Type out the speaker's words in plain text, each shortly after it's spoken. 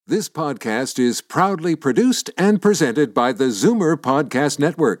This podcast is proudly produced and presented by the Zoomer Podcast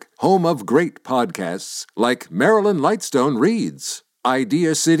Network, home of great podcasts like Marilyn Lightstone Reads,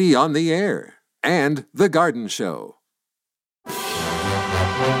 Idea City on the Air, and The Garden Show.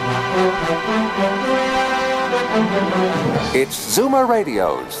 It's Zoomer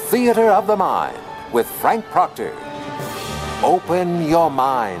Radio's Theater of the Mind with Frank Proctor. Open your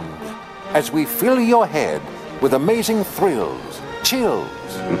mind as we fill your head with amazing thrills, chills,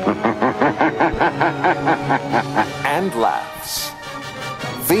 and laughs.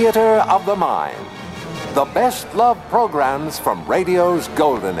 Theater of the Mind. The best love programs from radio's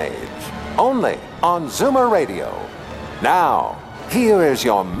golden age. Only on Zoomer Radio. Now, here is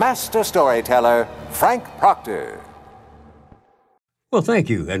your master storyteller, Frank Proctor. Well, thank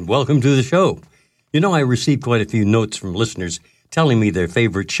you, and welcome to the show. You know, I received quite a few notes from listeners telling me their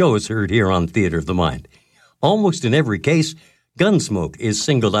favorite shows heard here on Theater of the Mind. Almost in every case, Gunsmoke is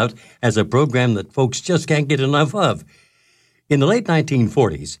singled out as a program that folks just can't get enough of. In the late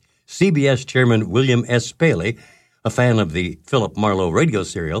 1940s, CBS chairman William S. Paley, a fan of the Philip Marlowe radio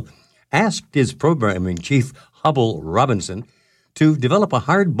serial, asked his programming chief, Hubbell Robinson, to develop a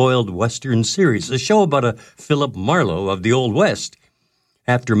hard-boiled Western series, a show about a Philip Marlowe of the Old West.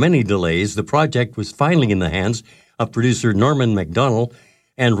 After many delays, the project was finally in the hands of producer Norman MacDonald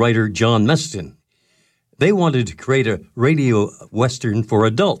and writer John Meston. They wanted to create a radio Western for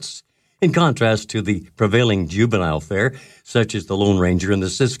adults, in contrast to the prevailing juvenile fare, such as The Lone Ranger and The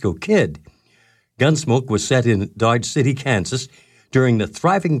Cisco Kid. Gunsmoke was set in Dodge City, Kansas, during the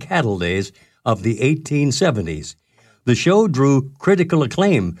thriving cattle days of the 1870s. The show drew critical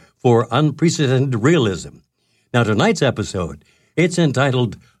acclaim for unprecedented realism. Now, tonight's episode, it's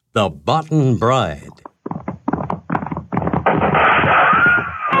entitled The Botan Bride.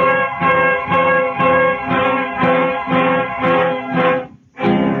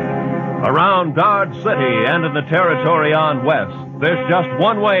 Around Dodge City and in the territory on West, there's just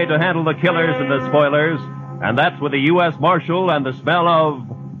one way to handle the killers and the spoilers, and that's with a U.S. Marshal and the smell of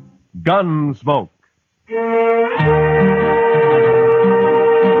Gunsmoke.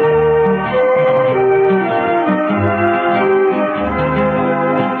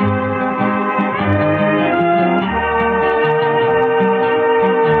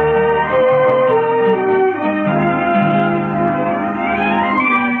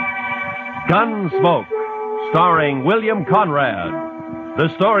 Gunsmoke, starring William Conrad. The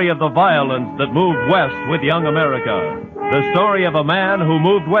story of the violence that moved west with young America. The story of a man who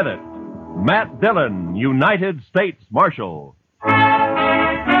moved with it. Matt Dillon, United States Marshal.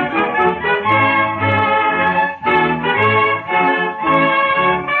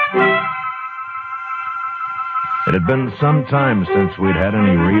 It had been some time since we'd had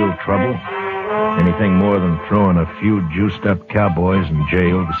any real trouble. Anything more than throwing a few juiced-up cowboys in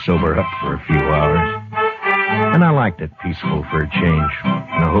jail to sober up for a few hours. And I liked it peaceful for a change,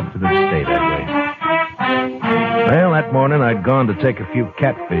 and I hoped it would stay that way. Well, that morning I'd gone to take a few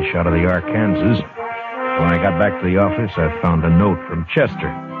catfish out of the Arkansas. When I got back to the office, I found a note from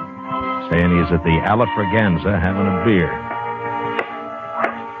Chester, saying he's at the Alafraganza having a beer.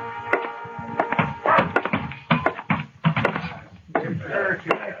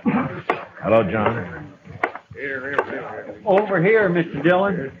 Hello, John. Over here, Mr.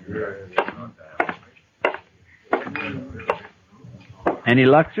 Dillon. Any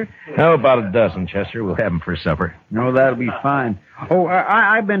luck, sir? Oh, about a dozen, Chester. We'll have them for supper. No, that'll be fine. Oh,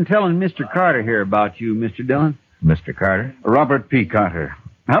 I've been telling Mr. Carter here about you, Mr. Dillon. Mr. Carter? Robert P. Carter.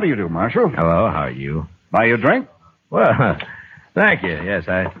 How do you do, Marshal? Hello, how are you? Buy you a drink? Well, thank you. Yes,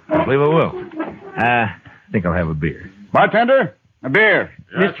 I believe I will. I think I'll have a beer. Bartender, a beer.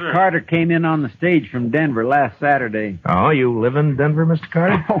 Yes, Mr. Carter came in on the stage from Denver last Saturday. Oh, you live in Denver, Mr.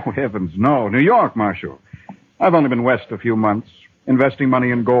 Carter? Oh, heavens, no. New York, Marshal. I've only been west a few months, investing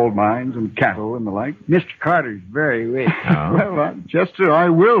money in gold mines and cattle and the like. Mr. Carter's very rich. Oh. Well, Chester, I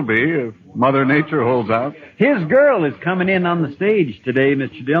will be if Mother Nature holds out. His girl is coming in on the stage today,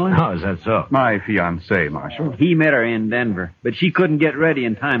 Mr. Dillon. Oh, is that so? My fiancée, Marshal. He met her in Denver, but she couldn't get ready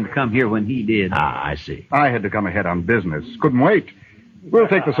in time to come here when he did. Ah, I see. I had to come ahead on business. Couldn't wait. We'll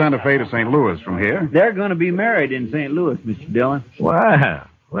take the Santa Fe to St. Louis from here. They're going to be married in St. Louis, Mr. Dillon. Wow.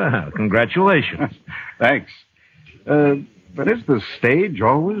 Well, congratulations. Thanks. But is the stage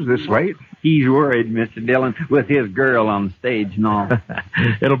always this late? He's worried, Mr. Dillon, with his girl on the stage and all.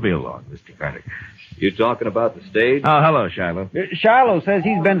 It'll be along, Mr. Carter. You talking about the stage? Oh, hello, Shiloh. Shiloh says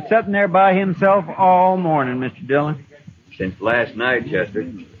he's been sitting there by himself all morning, Mr. Dillon. Since last night,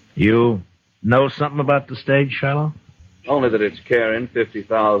 Chester. You know something about the stage, Shiloh? Only that it's carrying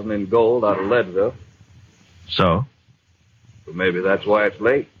 $50,000 in gold out of Leadville. So? But maybe that's why it's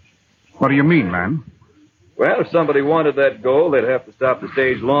late. What do you mean, man? Well, if somebody wanted that gold, they'd have to stop the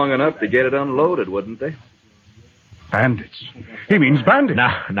stage long enough to get it unloaded, wouldn't they? Bandits. He means bandits.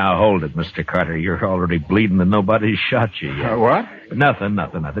 Now, hold it, Mr. Carter. You're already bleeding and nobody's shot you yet. What? Nothing.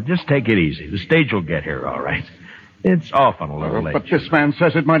 Just take it easy. The stage will get here, all right. It's often a little late. But this man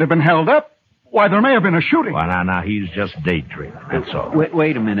says it might have been held up. Why, there may have been a shooting. Well, now, he's just daydreaming, that's all.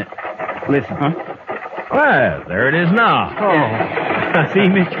 Wait a minute. Listen. Huh? Well, there it is now. Oh. See,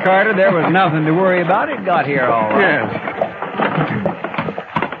 Mr. Carter, there was nothing to worry about. It got here all right. Yes.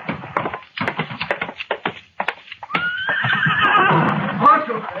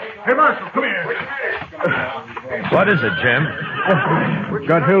 Marshal! Hey, Marshal, come here. What is it, Jim?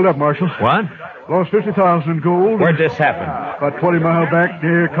 Got held up, Marshal. What? Lost 50,000 in gold. Where'd this happen? About 20 miles back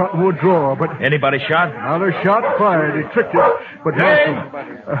near Cottonwood Draw, but... Anybody shot? Another shot fired. He tricked it. But Jane!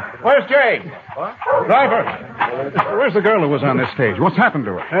 Where's Jane? What? Driver! Where's the girl who was on this stage? What's happened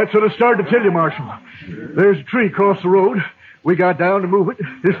to her? That's what I started to tell you, Marshal. There's a tree across the road. We got down to move it.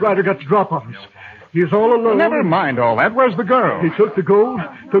 This rider got the drop on us. He's all alone. Never mind all that. Where's the girl? He took the gold,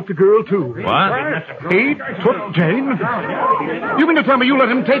 took the girl, too. What? He took Jane? You mean to tell me you let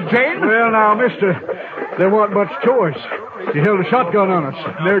him take Jane? Well, now, mister, there wasn't much choice. He held a shotgun on us.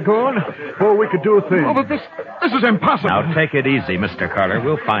 And they're gone before we could do a thing. Oh, but this is impossible. Now, take it easy, Mr. Carter.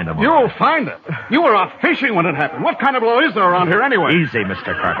 We'll find him. You'll find it. You were out fishing when it happened. What kind of law is there around here anyway? Easy,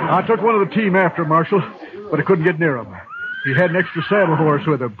 Mr. Carter. I took one of the team after him, Marshal, but I couldn't get near him. He had an extra saddle horse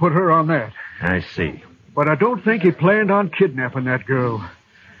with him. Put her on that. I see. But I don't think he planned on kidnapping that girl.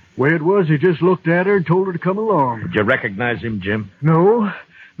 Way it was, he just looked at her and told her to come along. Did you recognize him, Jim? No,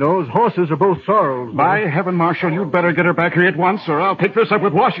 his horses are both sorrels. By heaven, Marshal, you'd better get her back here at once, or I'll take this up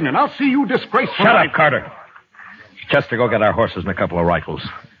with Washington. I'll see you disgraced. Shut up, Carter. Chester, go get our horses and a couple of rifles.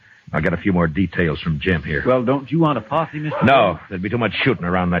 I'll get a few more details from Jim here. Well, don't you want a posse, Mr. No, there'd be too much shooting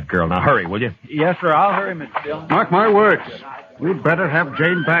around that girl. Now, hurry, will you? Yes, sir. I'll hurry, Mr. Dillon. Mark my words. We'd better have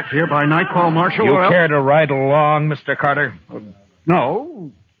Jane back here by nightfall, Marshal. You care to ride along, Mr. Carter?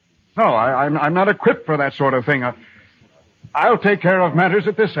 No, I'm not equipped for that sort of thing. I'll take care of matters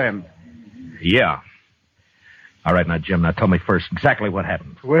at this end. Yeah. All right, now, Jim, now tell me first exactly what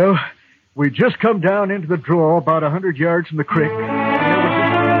happened. Well, we just come down into the draw about 100 yards from the creek.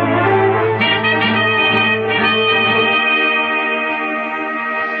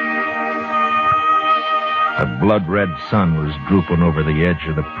 The blood-red sun was drooping over the edge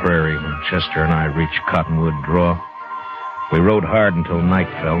of the prairie when Chester and I reached Cottonwood Draw. We rode hard until night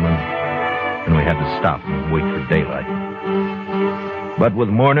fell, and then we had to stop and wait for daylight. But with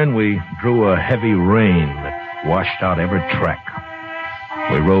morning, we drew a heavy rain that washed out every track.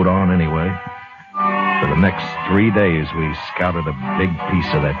 We rode on anyway. For the next 3 days, we scouted a big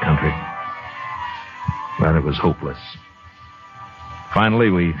piece of that country. But it was hopeless.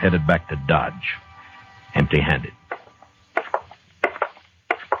 Finally, we headed back to Dodge. Empty-handed.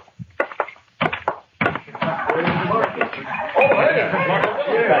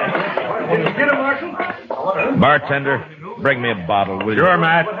 Bartender, bring me a bottle, will you? Sure,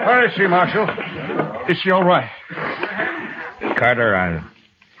 Matt. Where is she, Marshal? Is she all right? Carter,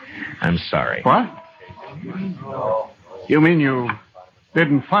 I'm sorry. What? You mean you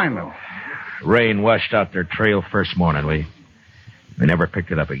didn't find them? Rain washed out their trail first morning. We never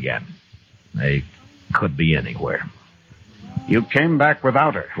picked it up again. They could be anywhere. You came back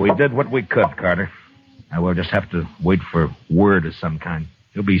without her. We did what we could, Carter. Now we'll just have to wait for word of some kind.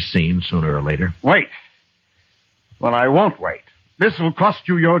 You'll be seen sooner or later. Wait. Well, I won't wait. This will cost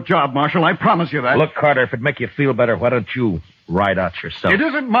you your job, Marshal. I promise you that. Look, Carter, if it'd make you feel better, why don't you ride out yourself? It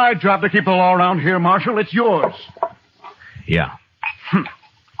isn't my job to keep the law around here, Marshal. It's yours. Yeah.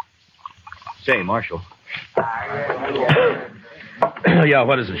 Say, Marshal. Yeah,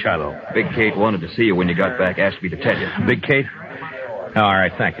 what is it, Shiloh? Big Kate wanted to see you when you got back. Asked me to tell you. Big Kate? All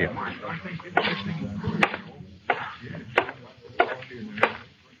right, thank you.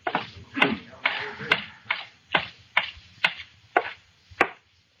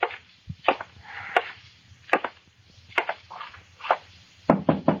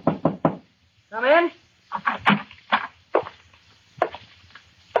 Come in.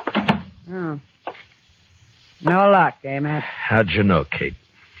 Oh. No luck, eh, Matt? How'd you know, Kate?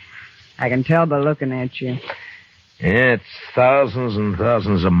 I can tell by looking at you. Yeah, it's thousands and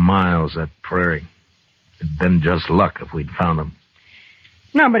thousands of miles, that prairie. It'd been just luck if we'd found them.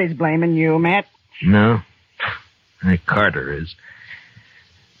 Nobody's blaming you, Matt. No? Hey, Carter is.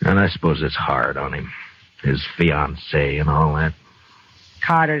 And I suppose it's hard on him. His fiancée and all that.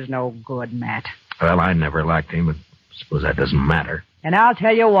 Carter's no good, Matt. Well, I never liked him, but I suppose that doesn't matter. And I'll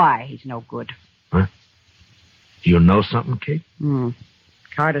tell you why he's no good. Huh? Do you know something, Kate?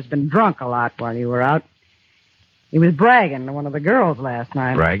 Carter's been drunk a lot while you were out. He was bragging to one of the girls last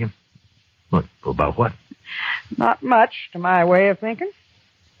night. Bragging? What? About what? Not much, to my way of thinking.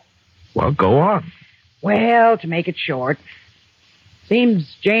 Well, go on. Well, to make it short,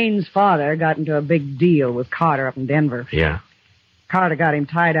 seems Jane's father got into a big deal with Carter up in Denver. Yeah. Carter got him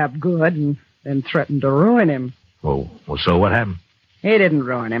tied up good and then threatened to ruin him. Well, so what happened? He didn't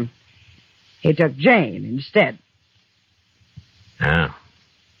ruin him. He took Jane instead. Yeah.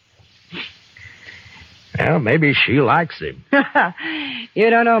 Well, maybe she likes him. You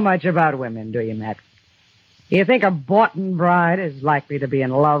don't know much about women, do you, Matt? You think a boughten bride is likely to be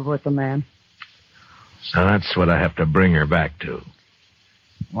in love with the man? So that's what I have to bring her back to.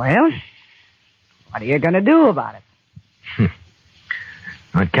 Well, what are you going to do about it?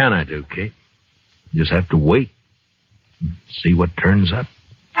 What can I do, Kate? Just have to wait. See what turns up.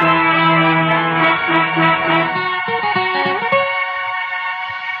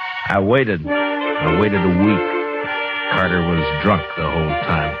 I waited a week. Carter was drunk the whole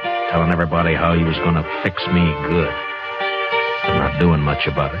time, telling everybody how he was going to fix me good. I'm not doing much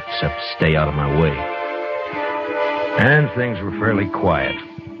about it, except stay out of my way. And things were fairly quiet.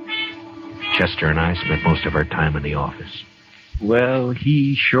 Chester and I spent most of our time in the office. Well,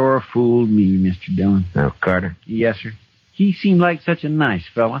 he sure fooled me, Mr. Dillon. Now, Carter? Yes, sir. He seemed like such a nice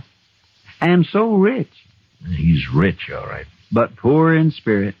fella. And so rich. He's rich, all right. But poor in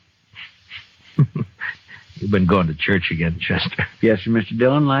spirit. You've been going to church again, Chester. Yes, sir, Mr.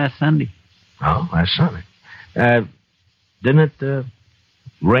 Dillon, last Sunday. Oh, last Sunday. Didn't it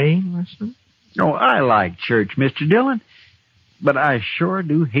rain last Sunday? Oh, I like church, Mr. Dillon. But I sure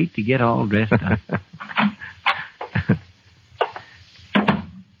do hate to get all dressed up.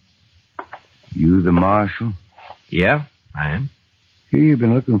 You the marshal? Yeah, I am. Here you've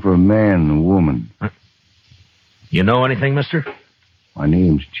been looking for a man and a woman. Huh? You know anything, mister? My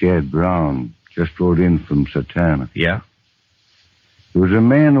name's Chad Brown. Just rode in from Satana. Yeah? There was a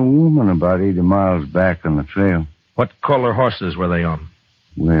man and a woman about 80 miles back on the trail. What color horses were they on?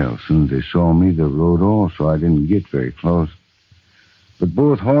 Well, as soon as they saw me, they rode off, so I didn't get very close. But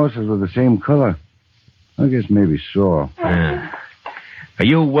both horses were the same color. I guess maybe sore. Yeah. Are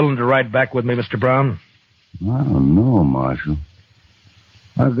you willing to ride back with me, Mr. Brown? I don't know, Marshal.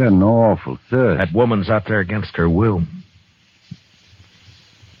 I've got an awful thirst. That woman's out there against her will.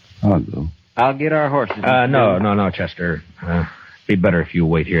 I'll go. I'll get our horses. No, Chester. Be better if you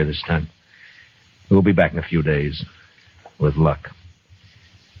wait here this time. We'll be back in a few days. With luck.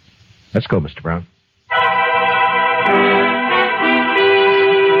 Let's go, Mr. Brown.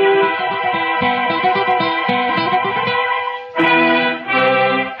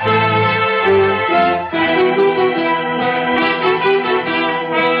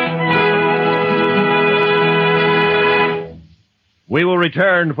 We will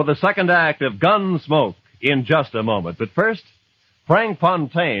return for the second act of Gunsmoke in just a moment. But first, Frank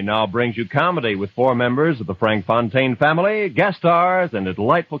Fontaine now brings you comedy with four members of the Frank Fontaine family, guest stars, and a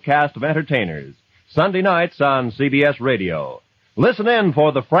delightful cast of entertainers. Sunday nights on CBS Radio. Listen in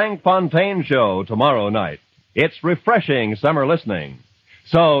for the Frank Fontaine Show tomorrow night. It's refreshing summer listening.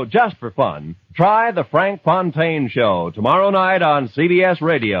 So, just for fun, try the Frank Fontaine Show tomorrow night on CBS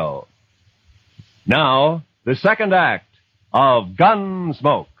Radio. Now, the second act of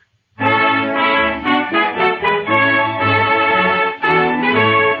Gunsmoke.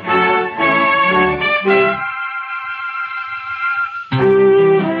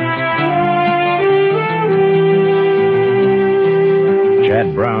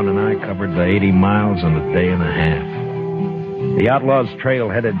 Chad Brown and I covered the 80 miles in a day and a half. The Outlaws' trail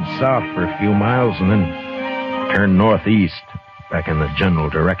headed south for a few miles and then turned northeast, back in the general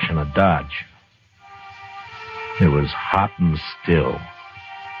direction of Dodge. It was hot and still.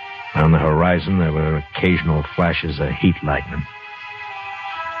 On the horizon, there were occasional flashes of heat lightning.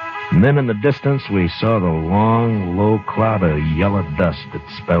 And then in the distance, we saw the long, low cloud of yellow dust that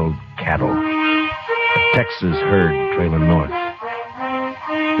spelled cattle. A Texas herd trailing north.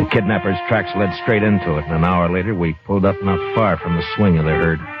 The kidnappers' tracks led straight into it, and an hour later, we pulled up not far from the swing of the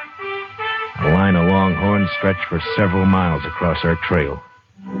herd. A line of longhorns stretched for several miles across our trail.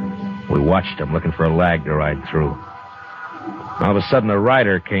 We watched them, looking for a lag to ride through. All of a sudden, a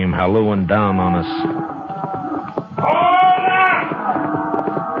rider came hallooing down on us. Hold up!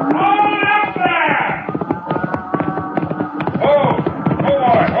 Hold up there! Oh,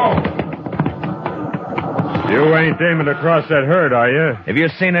 You ain't aiming to cross that herd, are you? Have you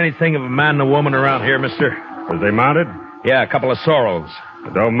seen anything of a man and a woman around here, mister? Was they mounted? Yeah, a couple of sorrels.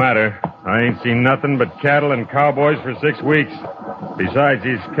 It don't matter. I ain't seen nothing but cattle and cowboys for 6 weeks. Besides,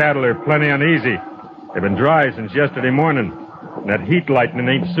 these cattle are plenty uneasy. They've been dry since yesterday morning. That heat lightning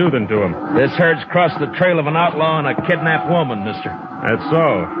ain't soothing to him. This herd's crossed the trail of an outlaw and a kidnapped woman, mister. That's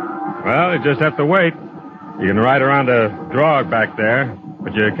so. Well, you just have to wait. You can ride around a draw back there,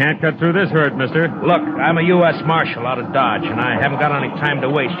 but you can't cut through this herd, mister. Look, I'm a U.S. Marshal out of Dodge, and I haven't got any time to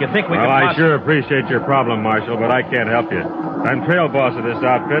waste. You think we Well, can I sure appreciate your problem, Marshal, but I can't help you. I'm trail boss of this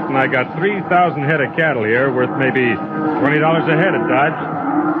outfit, and I got 3,000 head of cattle here worth maybe $20 a head at Dodge.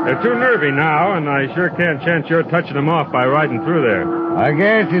 They're too nervy now, and I sure can't chance your touching them off by riding through there. I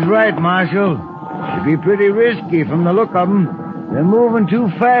guess he's right, Marshal. It'd be pretty risky from the look of them. They're moving too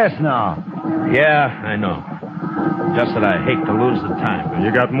fast now. Yeah, I know. Just that I hate to lose the time.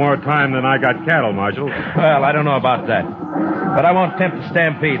 You got more time than I got cattle, Marshal. Well, I don't know about that. But I won't tempt the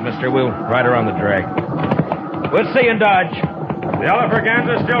stampede, mister. We'll ride around the drag. We'll see you in Dodge. The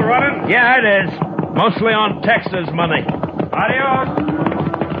Elephant still running? Yeah, it is. Mostly on Texas money. Adios.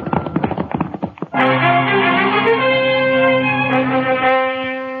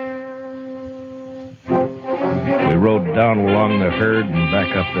 We rode down along the herd and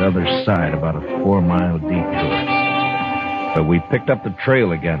back up the other side, about a 4-mile detour. But we picked up the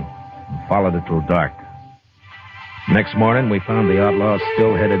trail again and followed it till dark. Next morning, we found the outlaw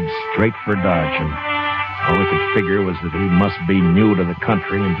still headed straight for Dodge, and all we could figure was that he must be new to the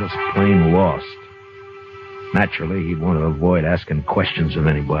country and just plain lost. Naturally, he'd want to avoid asking questions of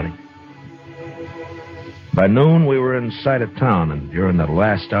anybody. By noon, we were in sight of town, and during the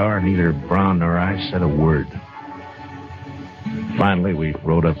last hour, neither Brown nor I said a word. Finally, we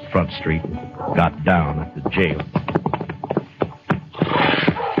rode up Front Street and got down at the jail.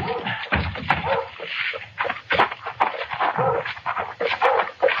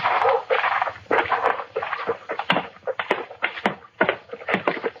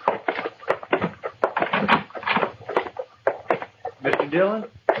 Mr. Dillon?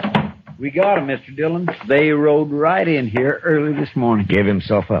 We got him, Mr. Dillon. They rode right in here early this morning. Gave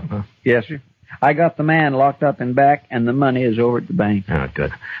himself up, huh? Yes, sir. I got the man locked up in back, and the money is over at the bank. Oh,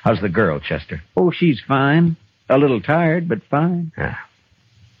 good. How's the girl, Chester? Oh, she's fine. A little tired, but fine. Yeah.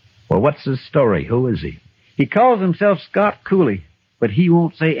 Well, what's his story? Who is he? He calls himself Scott Cooley, but he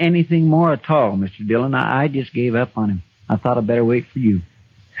won't say anything more at all, Mr. Dillon. I just gave up on him. I thought I'd better wait for you.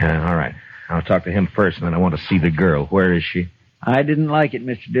 Yeah, all right. I'll talk to him first, and then I want to see the girl. Where is she? I didn't like it,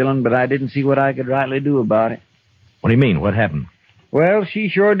 Mr. Dillon, but I didn't see what I could rightly do about it. What do you mean? What happened? Well, she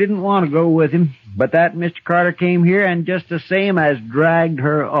sure didn't want to go with him, but that Mr. Carter came here and just the same as dragged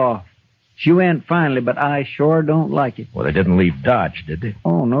her off. She went finally, but I sure don't like it. Well, they didn't leave Dodge, did they?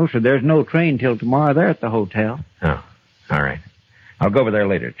 Oh, no, sir. There's no train till tomorrow. They're at the hotel. Oh, all right. I'll go over there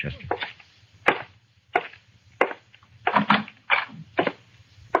later, Chester.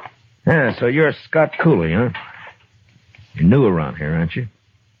 Yeah, so you're Scott Cooley, huh? You're new around here, aren't you?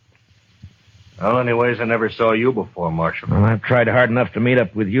 Well, anyways, I never saw you before, Marshal. Well, I've tried hard enough to meet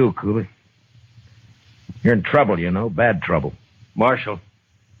up with you, Cooley. You're in trouble, you know, bad trouble. Marshal,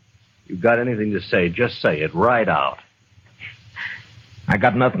 you've got anything to say, just say it right out. I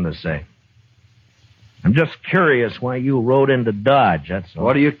got nothing to say. I'm just curious why you rode into Dodge, that's all.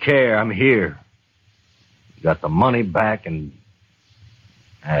 What do you care? I'm here. You got the money back and...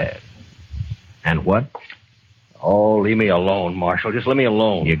 And what? Oh, leave me alone, Marshal. Just leave me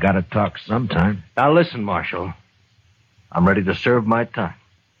alone. You gotta talk sometime. Now listen, Marshal. I'm ready to serve my time.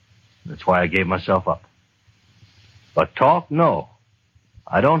 That's why I gave myself up. But talk, no.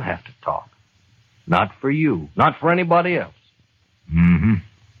 I don't have to talk. Not for you. Not for anybody else. Mm-hmm.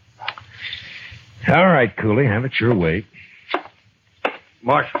 All right, Cooley, have it your way.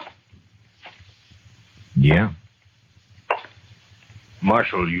 Marshal. Yeah?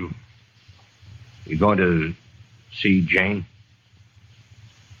 Marshal, you going to see Jane?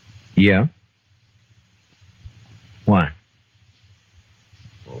 Yeah. Why?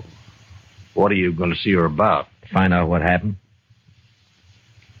 Well, what are you going to see her about? Find out what happened?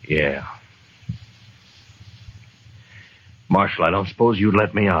 Yeah. Marshal, I don't suppose you'd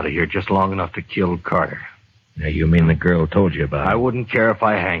let me out of here just long enough to kill Carter. Now, you mean the girl told you about it? I wouldn't care if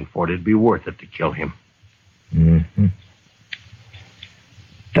I hang for it. It'd be worth it to kill him. Mm-hmm.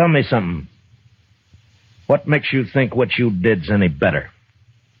 Tell me something. What makes you think what you did's any better?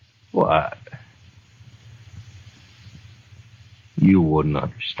 What? You wouldn't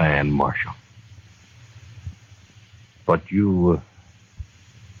understand, Marshal. But you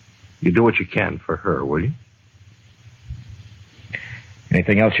do what you can for her, will you?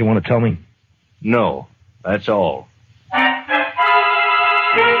 Anything else you want to tell me? No, that's all.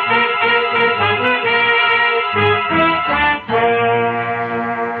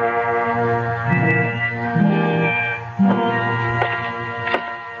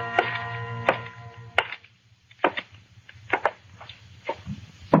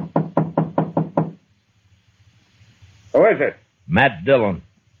 is it? Matt Dillon.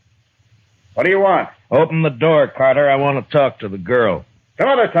 What do you want? Open the door, Carter. I want to talk to the girl. Some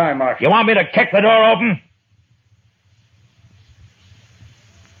other time, Marshal. You want me to kick the door open?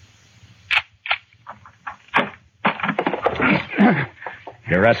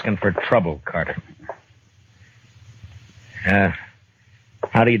 You're asking for trouble, Carter.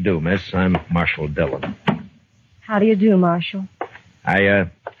 How do you do, miss? I'm Marshal Dillon. How do you do, Marshal? I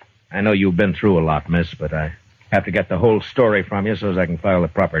know you've been through a lot, miss, but I have to get the whole story from you so as I can file the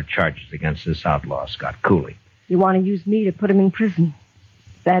proper charges against this outlaw, Scott Cooley. You want to use me to put him in prison?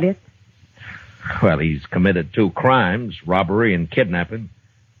 Is that it? Well, he's committed 2 crimes, robbery and kidnapping.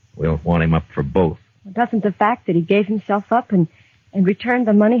 We'll want him up for both. Doesn't the fact that he gave himself up and returned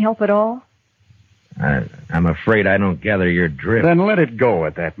the money help at all? I'm afraid I don't gather your drift. Then let it go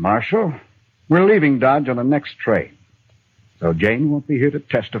at that, Marshal. We're leaving Dodge on the next train. So Jane won't be here to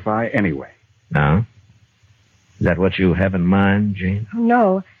testify anyway. No? Is that what you have in mind, Jane?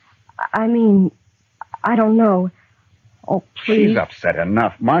 No. I mean, I don't know. Oh, please. She's upset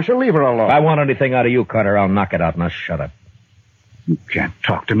enough. Marshal, leave her alone. If I want anything out of you, Carter, I'll knock it out. Now shut up. You can't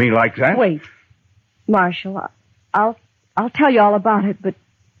talk to me like that. Wait. Marshal, I'll tell you all about it, but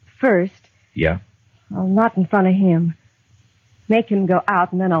first... Yeah? Well, not in front of him. Make him go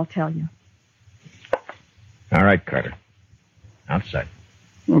out, and then I'll tell you. All right, Carter. Outside.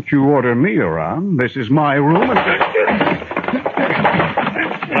 Don't you order me around. This is my room, and...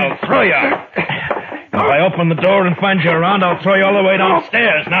 I'll throw you out. If I open the door and find you around, I'll throw you all the way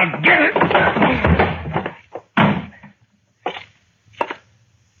downstairs. Now get it!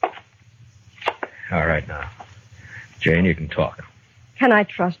 All right, now. Jane, you can talk. Can I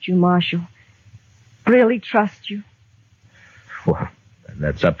trust you, Marshal? Really trust you? Well,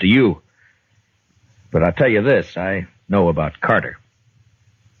 that's up to you. But I'll tell you this. I know about Carter.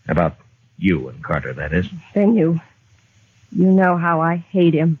 About you and Carter, that is. Then you know how I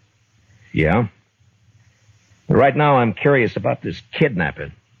hate him. Yeah? But right now I'm curious about this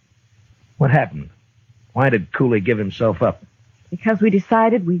kidnapping. What happened? Why did Cooley give himself up? Because we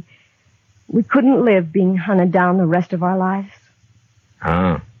decided we couldn't live being hunted down the rest of our lives.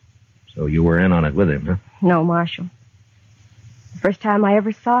 Ah. So you were in on it with him, huh? No, Marshal. The first time I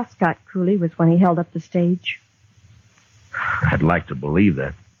ever saw Scott Cooley was when he held up the stage. I'd like to believe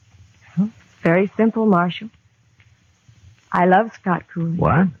that. Very simple, Marshal. I love Scott Cooley.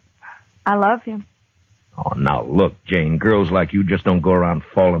 What? I love him. Oh, now look, Jane, girls like you just don't go around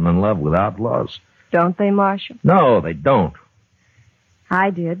falling in love with outlaws. Don't they, Marshal? No, they don't. I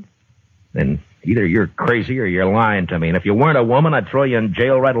did. Then either you're crazy or you're lying to me. And if you weren't a woman, I'd throw you in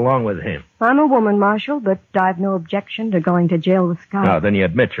jail right along with him. I'm a woman, Marshal, but I've no objection to going to jail with Scott. No, then you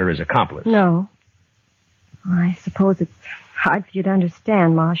admit you're his accomplice. No. I suppose it's hard for you to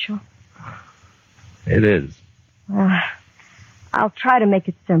understand, Marshal. It is. Well, I'll try to make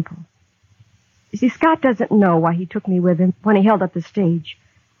it simple. You see, Scott doesn't know why he took me with him when he held up the stage.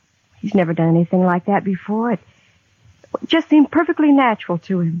 He's never done anything like that before. It just seemed perfectly natural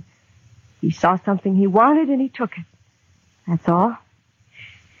to him. He saw something he wanted and he took it. That's all.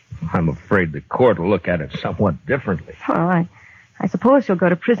 I'm afraid the court will look at it somewhat differently. Well, I suppose he'll go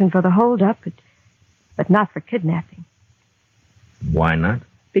to prison for the holdup, but not for kidnapping. Why not?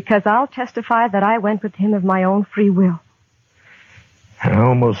 Because I'll testify that I went with him of my own free will. I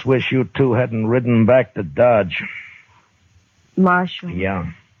almost wish you two hadn't ridden back to Dodge. Marshal.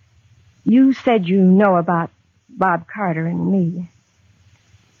 Yeah. You said you know about Bob Carter and me.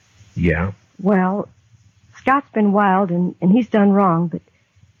 Yeah? Well, Scott's been wild and he's done wrong,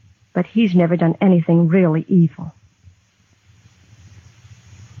 but he's never done anything really evil.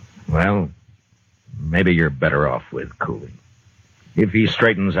 Well, maybe you're better off with Cooley. If he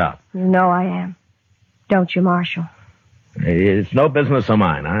straightens out. You know I am. Don't you, Marshal? It's no business of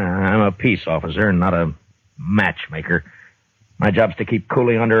mine. I'm a peace officer, not a matchmaker. My job's to keep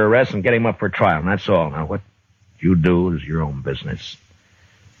Cooley under arrest and get him up for trial, and that's all. Now, what you do is your own business.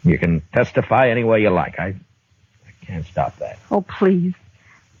 You can testify any way you like. I can't stop that. Oh, please.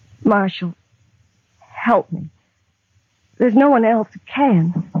 Marshal, help me. There's no one else who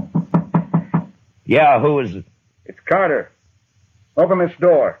can. Yeah, who is it? It's Carter. Open this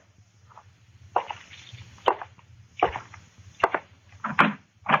door.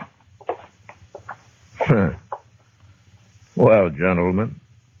 Well, gentlemen.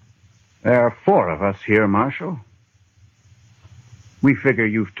 There are 4 of us here, Marshal. We figure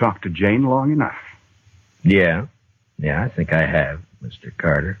you've talked to Jane long enough. Yeah, I think I have, Mr.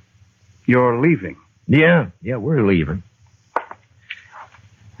 Carter. You're leaving? Yeah, we're leaving.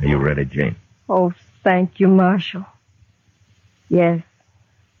 Are you ready, Jane? Oh, thank you, Marshal. Yes,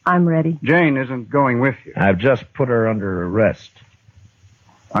 I'm ready. Jane isn't going with you. I've just put her under arrest.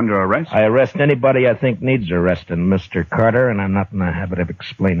 Under arrest? I arrest anybody I think needs arresting, Mr. Carter, and I'm not in the habit of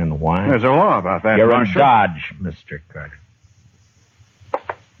explaining why. There's a law about that, You're Marshal. in Dodge, Mr. Carter.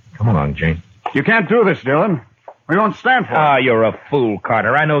 Come along, Jane. You can't do this, Dillon. We won't stand for it. Ah, you're a fool,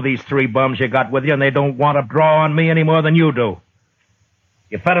 Carter. I know these 3 bums you got with you, and they don't want to draw on me any more than you do.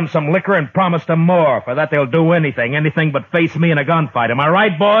 You fed them some liquor and promised them more. For that, they'll do anything but face me in a gunfight. Am I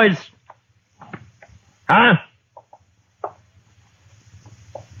right, boys? Huh?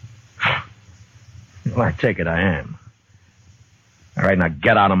 Well, I take it I am. All right, now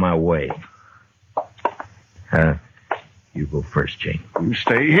get out of my way. You go first, Jane. You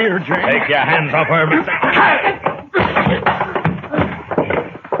stay here, Jane. Take your hands off her, Mr.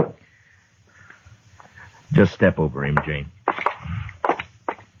 Just step over him, Jane.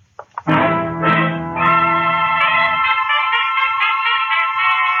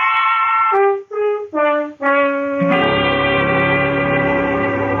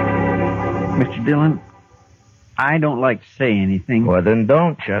 Mr. Dillon, I don't like to say anything. Well, then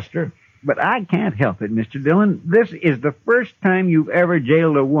don't, Chester. But I can't help it, Mr. Dillon. This is the first time you've ever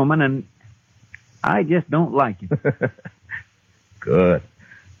jailed a woman, and I just don't like it. Good.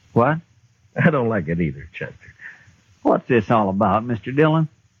 What? I don't like it either, Chester. What's this all about, Mr. Dillon?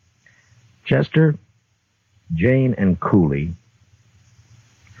 Chester, Jane and Cooley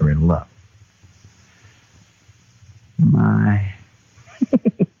are in love. My.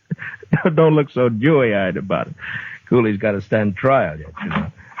 Don't look so dewy-eyed about it. Cooley's got to stand trial yet, you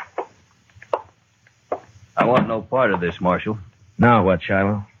know. I want no part of this, Marshal. Now what,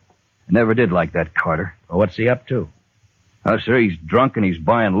 Shiloh? I never did like that Carter. Well, what's he up to? Oh, sir, he's drunk and he's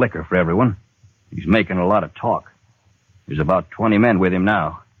buying liquor for everyone. He's making a lot of talk. There's about 20 men with him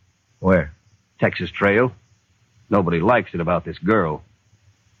now. Where? Texas Trail. Nobody likes it about this girl.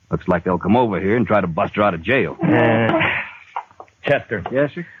 Looks like they'll come over here and try to bust her out of jail. Chester.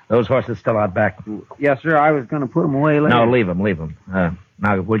 Yes, sir? Those horses still out back. Yes, sir. I was going to put them away later. No, leave them.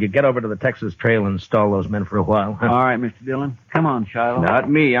 Now, will you get over to the Texas Trail and stall those men for a while? Huh? All right, Mr. Dillon. Come on, Shiloh. Not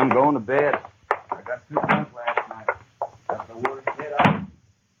me. I'm going to bed. I got 2 drunk last night. That's the worst hit I...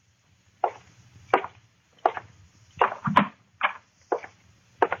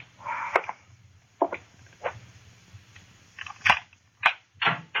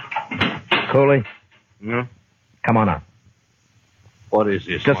 Cooley? Hmm? Come on up. What is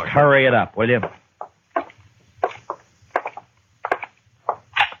this, Just Marshal? hurry it up, will you?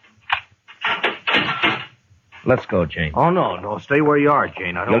 Let's go, Jane. Oh, no. Stay where you are,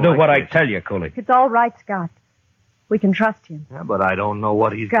 Jane. I don't You'll do like what I this. tell you, Cooley. It's all right, Scott. We can trust him. Yeah, but I don't know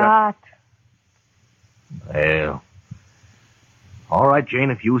what he's got. Scott. Well, all right,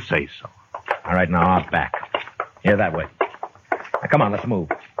 Jane, if you say so. All right, now out back. Here, that way. Now, come on, let's move.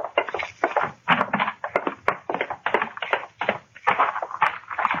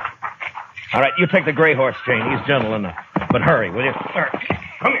 All right, you take the gray horse, Jane. He's gentle enough. But hurry, will you? All right.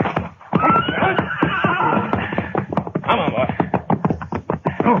 Come here. Come on, boy.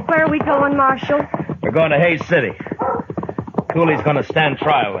 Where are we going, Marshal? We're going to Hayes City. Cooley's going to stand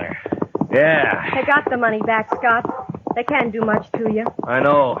trial there. Yeah, They got the money back, Scott. They can't do much to you. I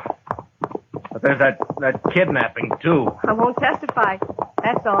know. But there's that kidnapping, too. I won't testify.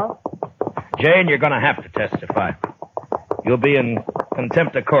 That's all. Jane, you're going to have to testify. You'll be in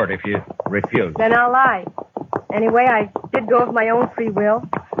contempt of court if you refuse. Then I'll lie. Anyway, I did go of my own free will.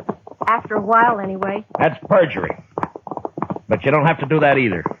 After a while, anyway. That's perjury. But you don't have to do that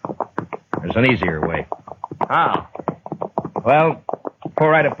either. There's an easier way. How? Well,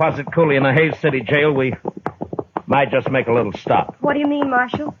 before I deposit Cooley in the Hayes City jail, we might just make a little stop. What do you mean,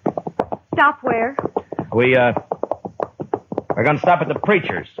 Marshal? Stop where? We're going to stop at the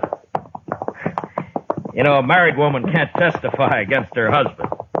preacher's. You know, a married woman can't testify against her husband.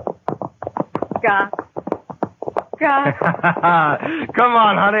 Scott. Scott. Come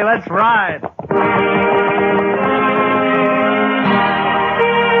on, honey, let's ride.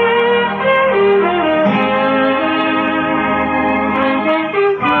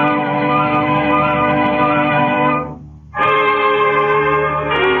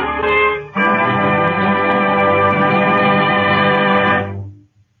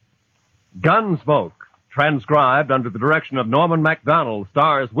 Gunsmoke, transcribed under the direction of Norman MacDonald,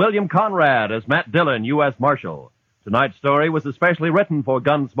 stars William Conrad as Matt Dillon, U.S. Marshal. Tonight's story was especially written for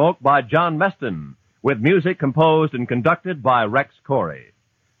Gunsmoke by John Meston, with music composed and conducted by Rex Corey.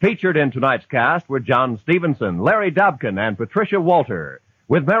 Featured in tonight's cast were John Stevenson, Larry Dobkin, and Patricia Walter,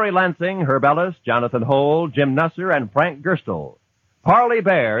 with Mary Lansing, Herb Ellis, Jonathan Hole, Jim Nusser, and Frank Gerstle. Parley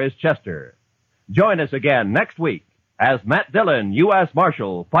Bear is Chester. Join us again next week as Matt Dillon, U.S.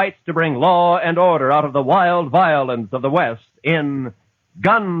 Marshal, fights to bring law and order out of the wild violence of the West in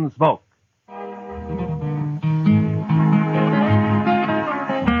Gunsmoke.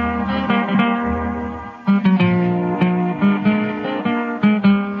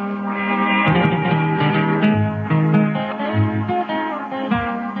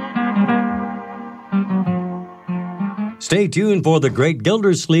 Stay tuned for The Great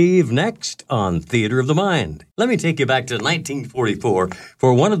Gildersleeve next on Theater of the Mind. Let me take you back to 1944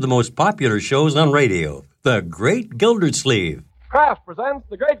 for one of the most popular shows on radio, The Great Gildersleeve. Kraft presents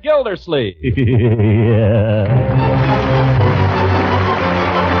The Great Gildersleeve.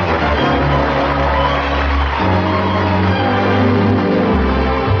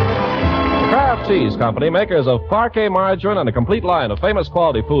 Kraft Cheese Company, makers of parquet margarine and a complete line of famous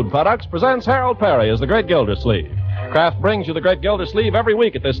quality food products, presents Harold Perry as The Great Gildersleeve. Kraft brings you The Great Gildersleeve every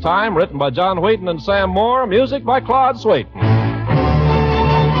week at this time, written by John Wheaton and Sam Moore, music by Claude Swaiten.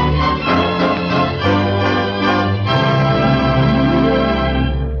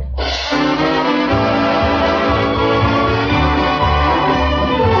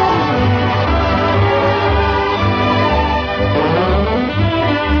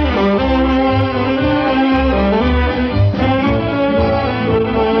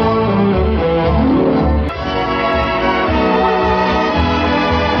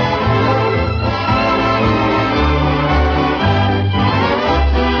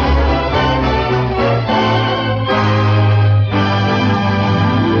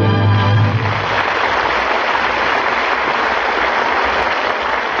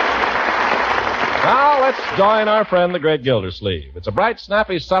 Join our friend, the Great Gildersleeve. It's a bright,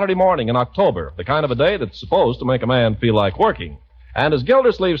 snappy Saturday morning in October, the kind of a day that's supposed to make a man feel like working. And as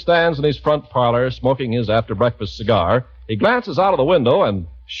Gildersleeve stands in his front parlor, smoking his after-breakfast cigar, he glances out of the window and,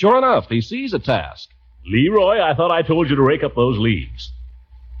 sure enough, he sees a task. Leroy, I thought I told you to rake up those leaves.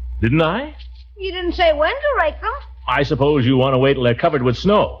 Didn't I? You didn't say when to rake them. I suppose you want to wait till they're covered with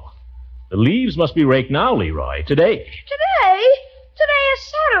snow. The leaves must be raked now, Leroy, today. Today? Today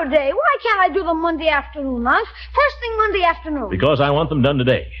is Saturday. Why can't I do them Monday afternoon, Unc? First thing Monday afternoon. Because I want them done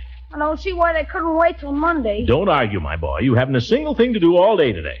today. I don't see why they couldn't wait till Monday. Don't argue, my boy. You haven't a single thing to do all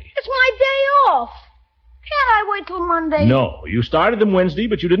day today. It's my day off. Can't I wait till Monday? No, you started them Wednesday,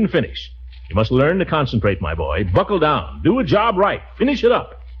 but you didn't finish. You must learn to concentrate, my boy. Buckle down. Do a job right. Finish it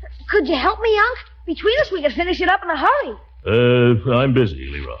up. Could you help me, Unc? Between us, we could finish it up in a hurry. I'm busy,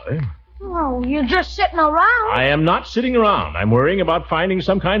 Leroy. Oh, you're just sitting around. I am not sitting around. I'm worrying about finding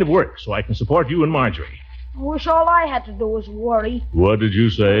some kind of work so I can support you and Marjorie. I wish all I had to do was worry. What did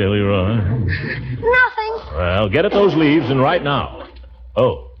you say, Leroy? Nothing. Well, get at those leaves and right now.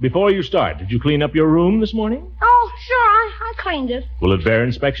 Oh, before you start, did you clean up your room this morning? Oh, sure, I cleaned it. Will it bear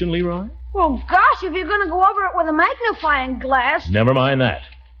inspection, Leroy? Well, gosh, if you're going to go over it with a magnifying glass... Never mind that.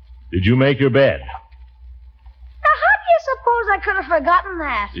 Did you make your bed? Now, how do you suppose I could have forgotten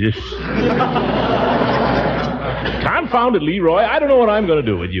that? Confound it, Leroy. I don't know what I'm going to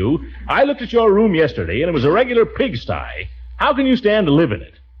do with you. I looked at your room yesterday, and it was a regular pigsty. How can you stand to live in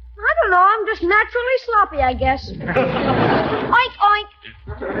it? I don't know. I'm just naturally sloppy, I guess. Oink,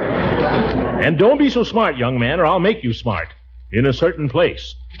 oink. And don't be so smart, young man, or I'll make you smart. In a certain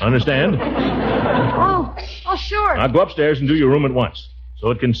place. Understand? Oh, sure. Now go upstairs and do your room at once,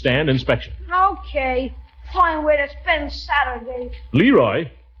 so it can stand inspection. Okay. Fine way to spend Saturday. Leroy,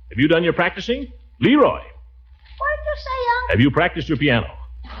 have you done your practicing? Leroy. What did you say, Unc? Have you practiced your piano?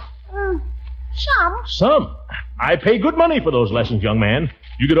 Some. Some? I pay good money for those lessons, young man.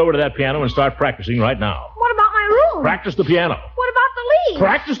 You get over to that piano and start practicing right now. What about my room? Practice the piano. What about the leaves?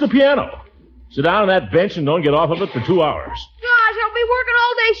 Practice the piano. Sit down on that bench and don't get off of it for 2 hours. Gosh, I'll be working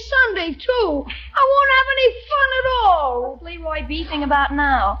all day Sunday, too. I won't have any fun at all. What's Leroy beefing about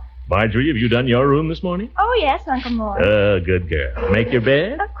now? Marjorie, have you done your room this morning? Oh, yes, Uncle Mort. Good girl. Make your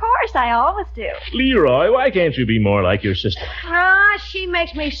bed? Of course, I always do. Leroy, why can't you be more like your sister? She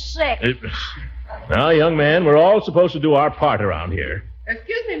makes me sick. Now, young man, we're all supposed to do our part around here.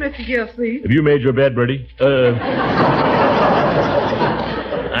 Excuse me, Mr. Gilsleeve. Have you made your bed, Bertie?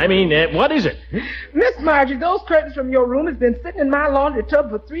 What is it? Miss Marjorie, those curtains from your room has been sitting in my laundry tub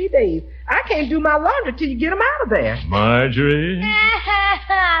for 3 days. I can't do my laundry till you get them out of there. Marjorie?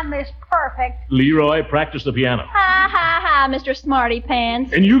 Miss Perfect. Leroy, practice the piano. Ha, Mr. Smarty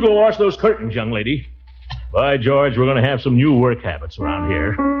Pants. And you go wash those curtains, young lady. By George, we're going to have some new work habits around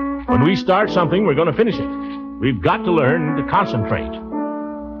here. When we start something, we're going to finish it. We've got to learn to concentrate.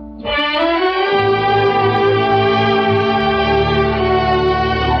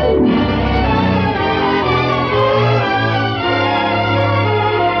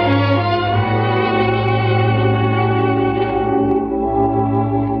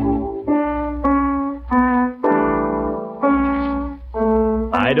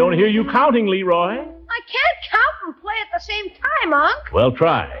 I don't hear you counting, Leroy. I can't count and play at the same time, Unc. Well,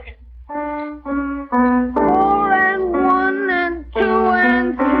 try. 4 and 1 and 2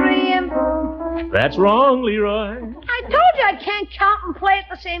 and 3 and... That's wrong, Leroy. I told you I can't count and play at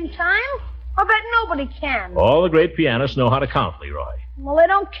the same time. I bet nobody can. All the great pianists know how to count, Leroy. Well, they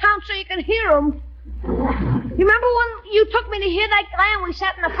don't count so you can hear them. You remember when you took me to hear that guy and we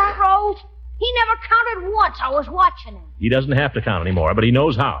sat in the front row? He never counted once. I was watching him. He doesn't have to count anymore, but he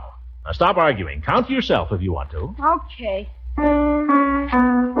knows how. Now stop arguing. Count to yourself if you want to. Okay.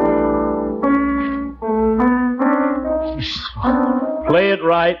 Play it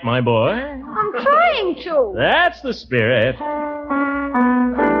right, my boy. I'm trying to. That's the spirit.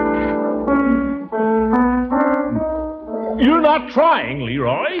 You're not trying,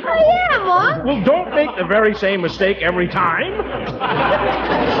 Leroy. I am, Unc. Well, don't make the very same mistake every time.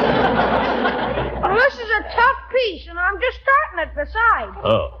 Well, this is a tough piece, and I'm just starting it besides.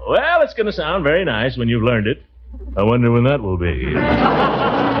 Oh, well, it's going to sound very nice when you've learned it. I wonder when that will be.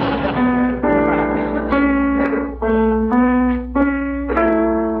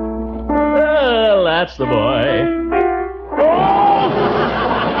 Well, that's the boy. Oh!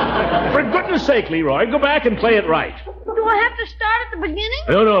 For goodness sake, Leroy, go back and play it right. Do I have to start at the beginning?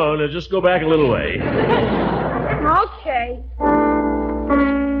 No, just go back a little way. Okay.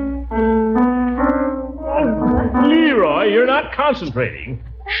 Leroy, you're not concentrating.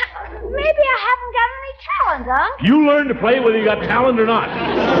 Maybe I haven't got any talent, Unc. You learn to play whether you got talent or not.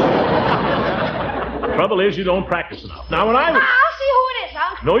 The trouble is you don't practice enough. Now, when I'll see who it is,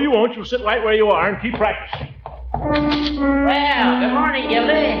 Unc. No, you won't. You'll sit right where you are and keep practicing. Well, good morning,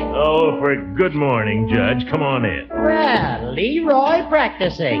 Gildy. Oh, for good morning, Judge. Come on in. Well, Leroy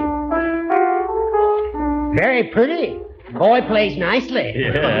practicing. Very pretty. Boy plays nicely.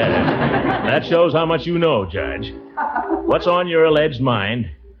 Yeah. That shows how much you know, Judge. What's on your alleged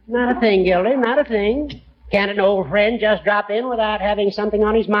mind? Not a thing, Gildy, not a thing. Can't an old friend just drop in without having something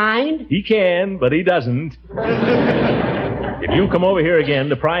on his mind? He can, but he doesn't. If you come over here again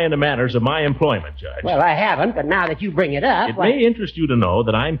to pry into matters of my employment, Judge. Well, I haven't, but now that you bring it up... It may interest you to know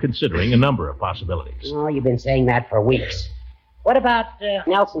that I'm considering a number of possibilities. Oh, you've been saying that for weeks. What about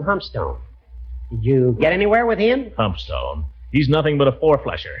Nelson Humpstone? Did you get anywhere with him? Humpstone? He's nothing but a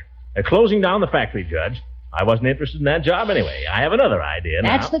four-flusher. They're closing down the factory, Judge. I wasn't interested in that job anyway. I have another idea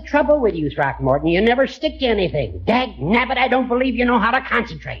now. That's the trouble with you, Throckmorton. You never stick to anything. Dag nabbit, I don't believe you know how to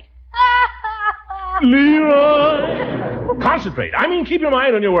concentrate. Leroy! Concentrate. I mean, keep your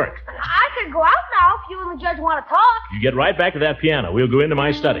mind on your work. I could go out now if you and the judge want to talk. You get right back to that piano. We'll go into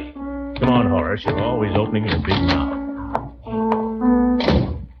my study. Come on, Horace. You're always opening your big mouth.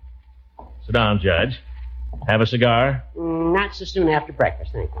 Sit down, Judge. Have a cigar? Not so soon after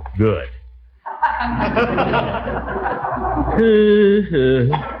breakfast, thank you. Good.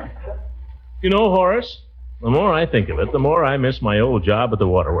 You know, Horace, the more I think of it, the more I miss my old job at the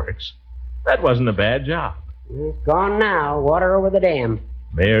waterworks. That wasn't a bad job. It's gone now. Water over the dam.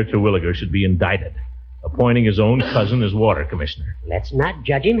 Mayor Terwilliger should be indicted, appointing his own cousin as water commissioner. Let's not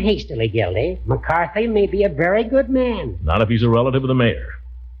judge him hastily, Gildy. McCarthy may be a very good man. Not if he's a relative of the mayor.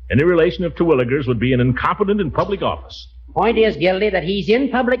 Any relation of Terwilliger's would be an incompetent in public office. Point is, Gildy, that he's in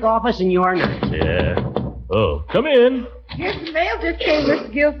public office and you're not. Yeah. Oh, come in. Yes, the mail just came,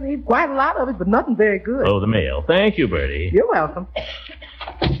 Mr. Gilsleeve. Quite a lot of it, but nothing very good. Oh, the mail. Thank you, Bertie. You're welcome.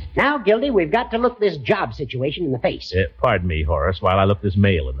 Now, Gildy, we've got to look this job situation in the face. Pardon me, Horace, while I look this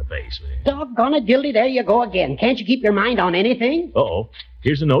mail in the face. Doggone it, Gildy, there you go again. Can't you keep your mind on anything? Uh-oh.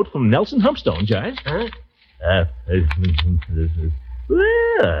 Here's a note from Nelson Humpstone, Judge. Huh?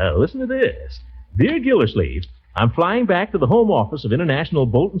 Well, listen to this. Dear Gildersleeve, I'm flying back to the home office of International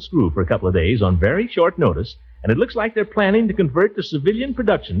Bolt and Screw for a couple of days on very short notice, and it looks like they're planning to convert to civilian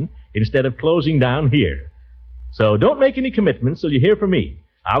production instead of closing down here. So don't make any commitments till you hear from me.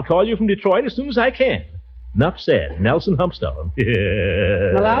 I'll call you from Detroit as soon as I can. Nuff said, Nelson Humpstone.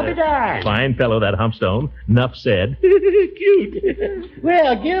 Well, I'll be darned. Fine fellow, that Humpstone. Nuff said. Cute.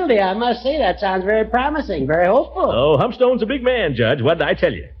 Well, Gildy, I must say that sounds very promising, very hopeful. Oh, Humpstone's a big man, Judge. What did I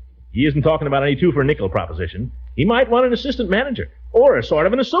tell you? He isn't talking about any two-for-a-nickel proposition. He might want an assistant manager, or a sort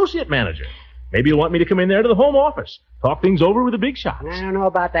of an associate manager. Maybe he'll want me to come in there to the home office, talk things over with the big shots. I don't know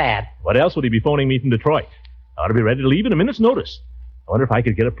about that. What else would he be phoning me from Detroit? I ought to be ready to leave in a minute's notice. I wonder if I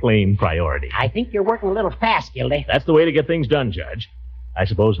could get a plane priority. I think you're working a little fast, Gildy. That's the way to get things done, Judge. I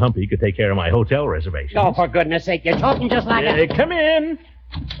suppose Humpy could take care of my hotel reservations. Oh, for goodness sake, you're talking just like a... Come in.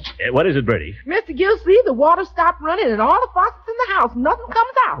 What is it, Bertie? Mr. Gilsleeve, the water stopped running and all the faucets in the house. Nothing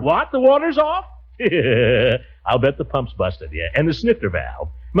comes out. What? The water's off? I'll bet the pump's busted, yeah. And the snifter valve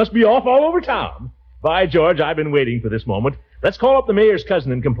must be off all over town. By George, I've been waiting for this moment. Let's call up the mayor's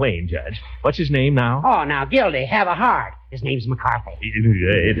cousin and complain, Judge. What's his name now? Oh, now, Gildy, have a heart. His name's McCarthy.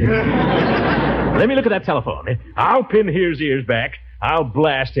 Let me look at that telephone. I'll pin his ears back. I'll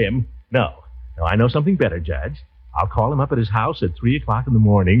blast him. No, I know something better, Judge. I'll call him up at his house at 3 o'clock in the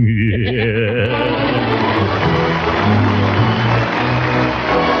morning.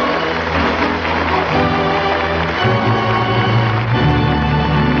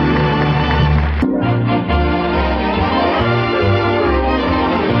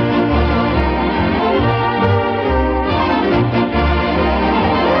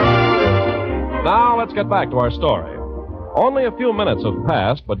 Now let's get back to our story. Only a few minutes have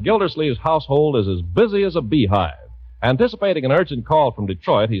passed, but Gildersleeve's household is as busy as a beehive. Anticipating an urgent call from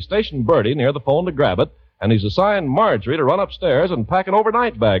Detroit, he stationed Bertie near the phone to grab it, and he's assigned Marjorie to run upstairs and pack an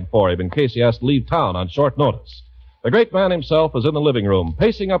overnight bag for him in case he has to leave town on short notice. The great man himself is in the living room,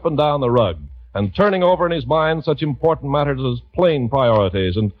 pacing up and down the rug, and turning over in his mind such important matters as plane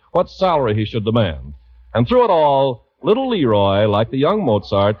priorities and what salary he should demand. And through it all, little Leroy, like the young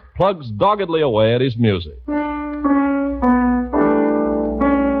Mozart, plugs doggedly away at his music.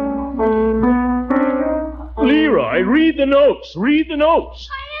 Leroy, read the notes. Read the notes.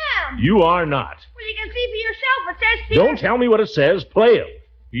 I am. You are not. Well, you can see for yourself. It says here. Don't tell me what it says. Play them.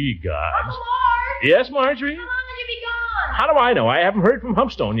 Ye gods. Uncle Marge. Yes, Marjorie? How long will you be gone? How do I know? I haven't heard from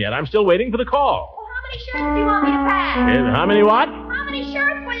Humpstone yet. I'm still waiting for the call. Well, how many shirts do you want me to pack? How many what? How many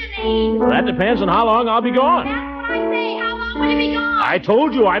shirts will you need? Well, that depends on how long I'll be gone. That's what I say. How long will you be gone? I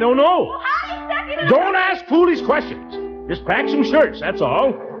told you I don't know. Well, how do you expect me to Don't ask foolish questions. Just pack some shirts, that's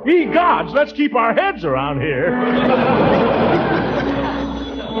all. Ye gods, let's keep our heads around here.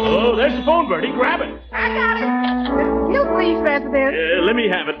 Oh, there's the phone, Bertie. Grab it. I got it. Gildersleeve's residence. Let me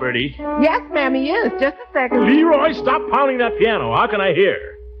have it, Bertie. Yes, ma'am, he is. Just a second. Leroy, stop pounding that piano. How can I hear?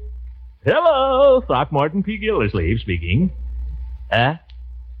 Hello, Throckmorton P. Gildersleeve speaking.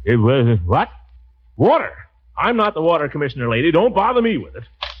 What? Water. I'm not the water commissioner, lady. Don't bother me with it.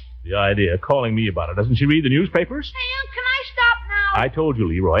 The idea of calling me about it. Doesn't she read the newspapers? Hey, can I stop now? I told you,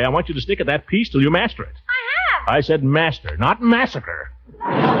 Leroy. I want you to stick at that piece till you master it. I have. I said master, not massacre.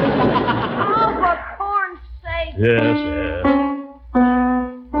 Oh, for corn's sake. Yes.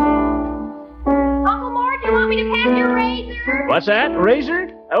 Uncle Mort, do you want me to pack your razor? What's that?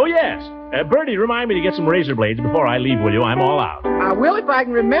 Razor? Oh, yes. Bertie, remind me to get some razor blades before I leave, will you? I'm all out. I will if I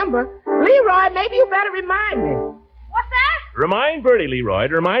can remember. Leroy, maybe you better remind me. What's that? Remind Bertie, Leroy,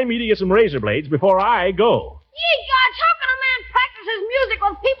 to remind me to get some razor blades before I go. Ye gods, how can a man practice his music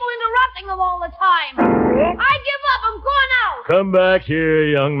with people interrupting him all the time? I give up. I'm going out. Come back here,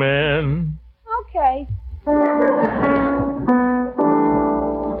 young man. Okay.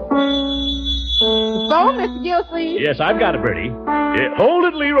 So, Mr. Gildersleeve? Yes, I've got it, Bertie. Hold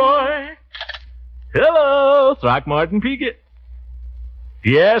it, Leroy. Hello, Throckmorton P.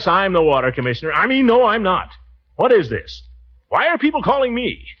 Yes, I'm the water commissioner. No, I'm not. What is this? Why are people calling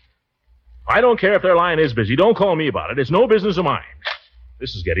me? I don't care if their line is busy. Don't call me about it. It's no business of mine.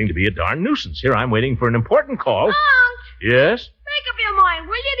 This is getting to be a darn nuisance. Here I'm waiting for an important call. Unc! Yes? Make up your mind,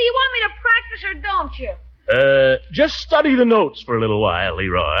 will you? Do you want me to practice or don't you? Just study the notes for a little while,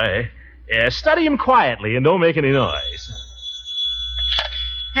 Leroy. Study them quietly and don't make any noise.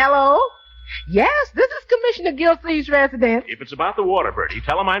 Hello? Yes, this is Commissioner Gildersleeve's residence. If it's about the water, Bertie,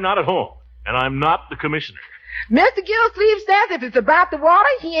 tell him I'm not at home. And I'm not the commissioner. Mr. Gildersleeve says if it's about the water,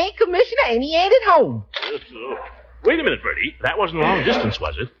 he ain't commissioner and he ain't at home. Wait a minute, Bertie. That wasn't long distance,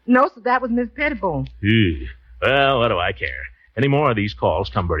 was it? No, sir, that was Miss Pettibone. Well, what do I care? Any more of these calls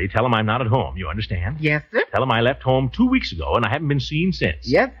come, Bertie, tell him I'm not at home. You understand? Yes, sir. Tell him I left home 2 weeks ago and I haven't been seen since.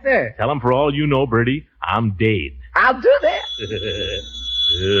 Yes, sir. Tell him for all you know, Bertie, I'm dead. I'll do that.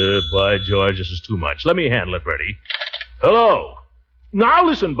 By George, this is too much. Let me handle it, Bertie. Hello. Now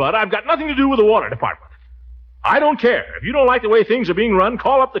listen, Bud, I've got nothing to do with the water department. I don't care. If you don't like the way things are being run,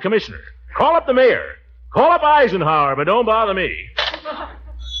 call up the commissioner. Call up the mayor. Call up Eisenhower, but don't bother me.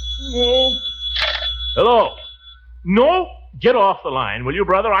 Hello. No, get off the line, will you,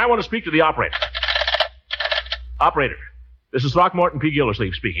 brother? I want to speak to the operator. Operator, this is Throckmorton P.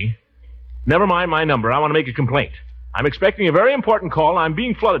 Gildersleeve speaking. Never mind my number. I want to make a complaint. I'm expecting a very important call. I'm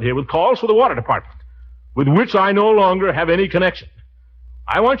being flooded here with calls for the water department, with which I no longer have any connection.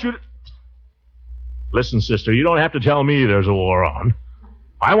 I want you to... Listen, sister, you don't have to tell me there's a war on.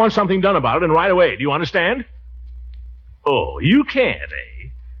 I want something done about it, and right away. Do you understand? Oh, you can't, eh?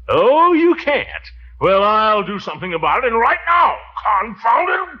 Oh, you can't. Well, I'll do something about it, and right now. Confound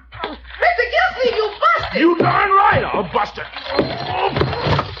it. Mr. Gildersleeve, you busted. You darn right, I'll bust it. Oh,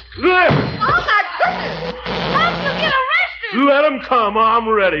 my goodness. How did you get arrested? Let him come. I'm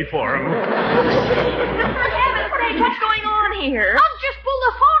ready for him. For heaven's sake, what's going on here? I'll just pull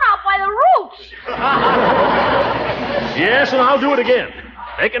the phone out by the roots. Yes, and I'll do it again.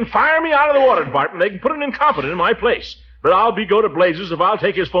 They can fire me out of the water department. They can put an incompetent in my place. But I'll be go to blazes if I'll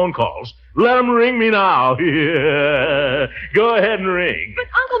take his phone calls. Let him ring me now. Yeah. Go ahead and ring. But,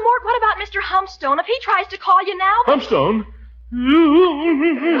 Uncle Mort, what about Mr. Humpstone? If he tries to call you now... Humpstone?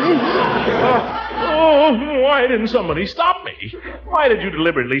 Oh, why didn't somebody stop me? Why did you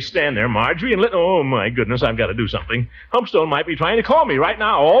deliberately stand there, Marjorie, and let... Oh, my goodness, I've got to do something. Humpstone might be trying to call me right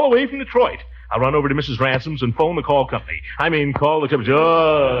now, all the way from Detroit. I'll run over to Mrs. Ransom's and phone the call company. I mean, call the company.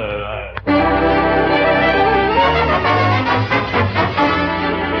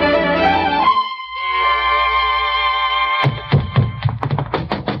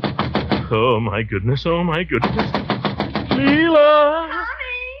 Oh, my goodness. Oh, my goodness. Leela!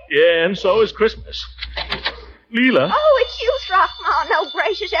 Honey? Yeah, and so is Christmas. Leela? Oh, it's you, Throckmorton. No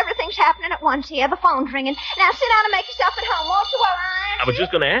gracious, everything's happening at once here. The phone's ringing. Now sit down and make yourself at home, won't you, while I answer? I was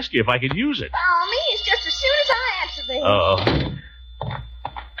just going to ask you if I could use it. Oh, me, it's just as soon as I answer this. Oh.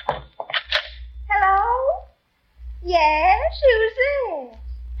 Hello? Yes, who's this?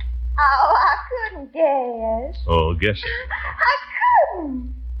 Oh, I couldn't guess. Oh, guess it. I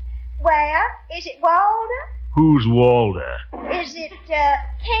couldn't. Where? Is it Walder? Who's Walder? Is it,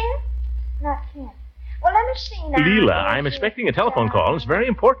 Kent? Not Kent. Well, let me see now. Leela, I'm expecting a telephone call. It's very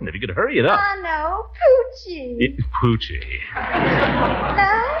important. If you could hurry it up. I know. Poochie. Poochie. No?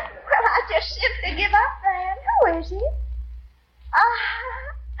 Well, I just simply give up then. Who is it?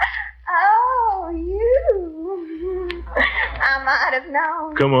 Oh, you. I might have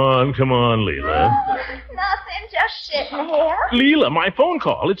known. Come on, Leela. Nothing, just sitting here. Leela, my phone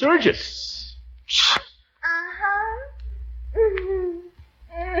call. It's urgent. Uh-huh. Do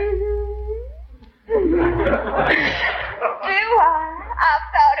I? I've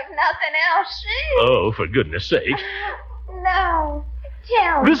thought of nothing else since. Oh, for goodness sake. No.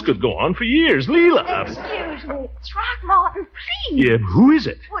 Tell me. This could go on for years. Leela. Excuse me. Throckmorton, please. Yeah, who is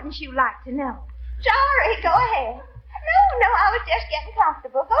it? Wouldn't you like to know? Sorry, go ahead. No, I was just getting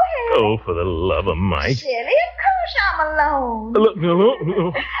comfortable. Go ahead. Oh, for the love of Mike. Silly, of course I'm alone. Look.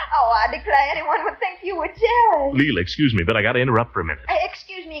 Oh, I declare anyone would think you were jealous. Leela, excuse me, but I got to interrupt for a minute.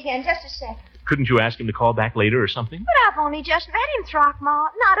 Excuse me again, just a second. Couldn't you ask him to call back later or something? But I've only just met him,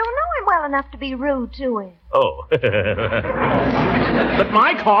 Throckmorton. I don't know him well enough to be rude to him. Oh. But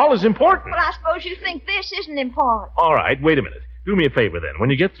my call is important. Well, I suppose you think this isn't important. All right, wait a minute. Do me a favor, then. When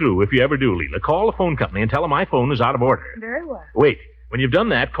you get through, if you ever do, Leela, call the phone company and tell them my phone is out of order. Very well. Wait. When you've done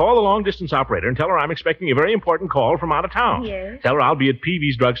that, call the long-distance operator and tell her I'm expecting a very important call from out of town. Yes. Tell her I'll be at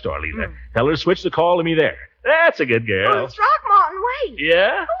Peavy's drugstore, Leela. Tell her to switch the call to me there. That's a good girl. Oh, Throckmorton, wait.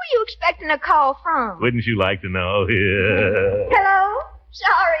 Yeah? Who are you expecting a call from? Wouldn't you like to know? Yeah. Hello?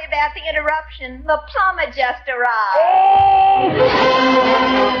 Sorry about the interruption. The plumber just arrived.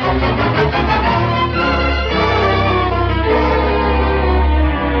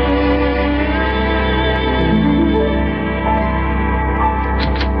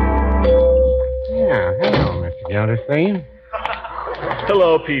 Yeah, hello, Mr. Gildersleeve.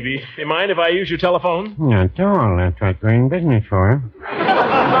 Hello, Peavy. You mind if I use your telephone? Not at all. That's what we're in business for.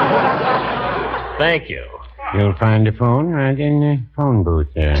 Thank you. You'll find the phone right in the phone booth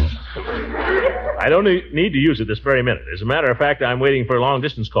there. I don't need to use it this very minute. As a matter of fact, I'm waiting for a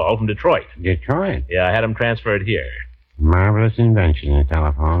long-distance call from Detroit. Detroit? Yeah, I had him transferred here. Marvelous invention, the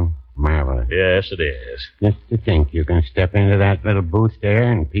telephone. Marvelous. Yes, it is. Just to think you can step into that little booth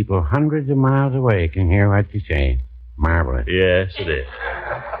there and people hundreds of miles away can hear what you say. Marvelous. Yes, it is.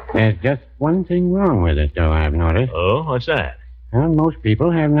 There's just one thing wrong with it, though, I've noticed. Oh, what's that? Well, most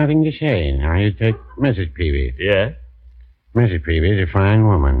people have nothing to say. Now, you take Mrs. Peavy. Yeah? Mrs. Peavy is a fine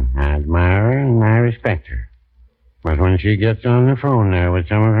woman. I admire her and I respect her. But when she gets on the phone there with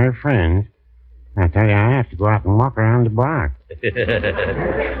some of her friends, I tell you, I have to go out and walk around the block.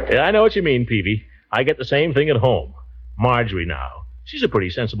 Yeah, I know what you mean, Peavy. I get the same thing at home. Marjorie now. She's a pretty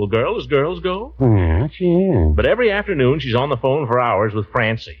sensible girl as girls go. Yeah, she is. But every afternoon she's on the phone for hours with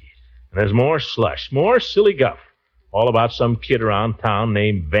Francie. And there's more slush, more silly guff. All about some kid around town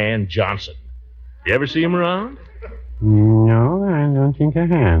named Van Johnson. You ever see him around? No, I don't think I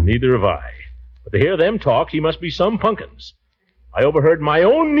have. Neither have I. But to hear them talk, he must be some punkins. I overheard my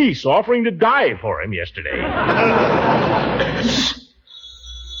own niece offering to die for him yesterday.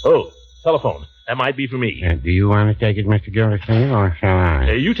 Oh, telephone. That might be for me. Do you want to take it, Mr. Gildersleeve, or shall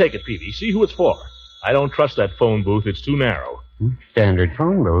I? You take it, Peavy. See who it's for. I don't trust that phone booth. It's too narrow. Standard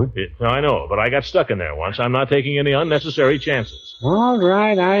phone booth. I know, but I got stuck in there once. I'm not taking any unnecessary chances. All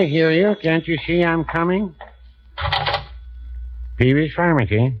right, I hear you. Can't you see I'm coming? Peavy's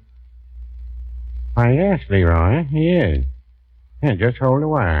Pharmacy? Why, yes, Leroy, he is. Yeah, just hold the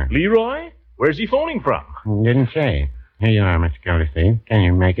wire. Leroy? Where's he phoning from? Didn't say. Here you are, Mr. Gildersleeve. Can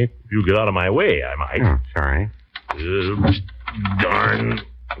you make it? If you get out of my way, I might. Oh, sorry. Darn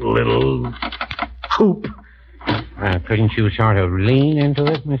little coop. Couldn't you sort of lean into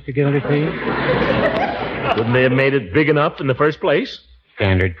it, Mr. Gildersleeve? Couldn't they have made it big enough in the first place?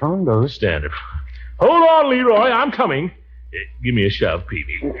 Standard phone booth. Standard. Hold on, Leroy. I'm coming. Give me a shove,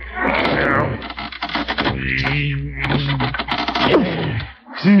 Peavy.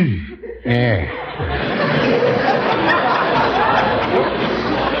 Yeah.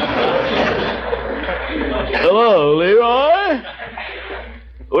 Hello, Leroy.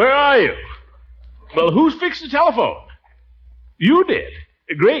 Where are you? Well, who's fixed the telephone? You did.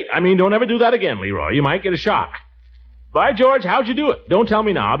 Great. Don't ever do that again, Leroy. You might get a shock. By George, how'd you do it? Don't tell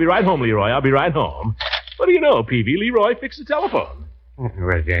me now. I'll be right home, Leroy. I'll be right home. What do you know, Peavy? Leroy fixed the telephone.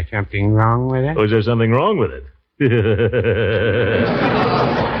 Was there something wrong with it? Was there something wrong with it?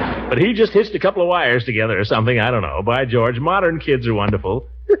 But he just hitched a couple of wires together or something. I don't know. By George, modern kids are wonderful.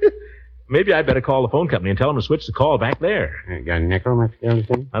 Maybe I'd better call the phone company and tell them to switch the call back there. Got a nickel, Mr.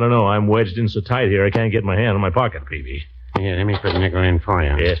 Gildersleeve? I don't know. I'm wedged in so tight here I can't get my hand in my pocket, Peavy. Yeah, let me put a nickel in for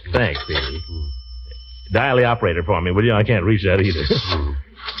you. Yes, thanks, Peavy. Dial the operator for me, will you? I can't reach that either.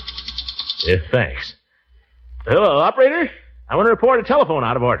 Yes, thanks. Hello, operator? I want to report a telephone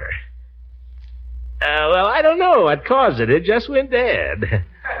out of order. Well, I don't know what caused it. It just went dead.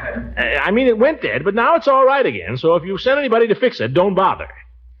 It went dead, but now it's all right again, so if you send anybody to fix it, don't bother.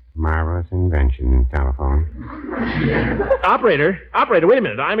 Marvelous invention, telephone. Operator, wait a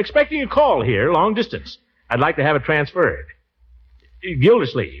minute. I'm expecting a call here, long distance. I'd like to have it transferred.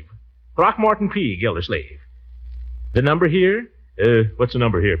 Gildersleeve. Throckmorton P. Gildersleeve. The number here? What's the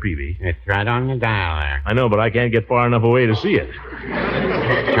number here, Peavy? It's right on the dial there. I know, but I can't get far enough away to see it.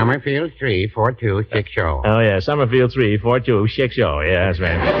 Summerfield 34260. Oh, yeah, Summerfield 34260. Yeah, that's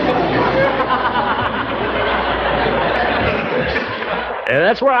right.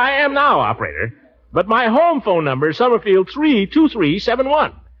 That's where I am now, operator. But my home phone number is Summerfield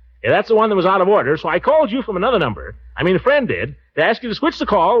 32371. Yeah, that's the one that was out of order, so I called you from another number. I mean, a friend did, to ask you to switch the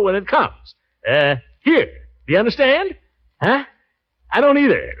call when it comes. Here. Do you understand? Huh? I don't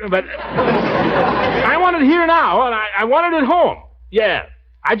either, but I want it here now, and I want it at home. Yeah,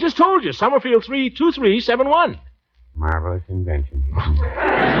 I just told you, Summerfield 32371. Marvelous invention.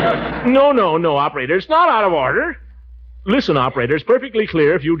 No, operator, it's not out of order. Listen, operator, it's perfectly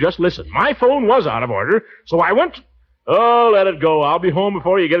clear if you just listen. My phone was out of order, so I went... Oh, let it go. I'll be home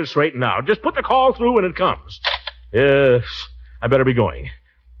before you get it straightened out. Just put the call through when it comes. Yes, I better be going.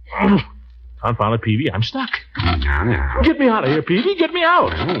 Confound it, Peavy, I'm stuck. Now. Get me out of here, Peavy. Get me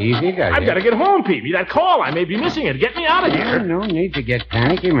out. Well, easy does I've got to get home, Peavy. That call, I may be missing it. Get me out of here. No need to get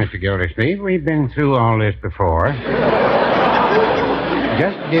panicky, Mr. Gildersleeve. We've been through all this before.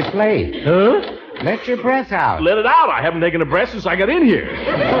 Just deflate. Huh? Let your breath out. Let it out. I haven't taken a breath since I got in here.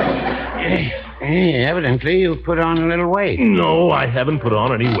 Hey, evidently you've put on a little weight. No, I haven't put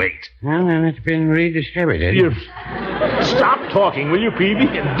on any weight. Well, then it's been redistributed. Stop talking, will you, Peavy,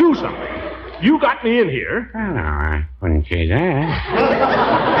 and do something. You got me in here. Well, no, I wouldn't say that.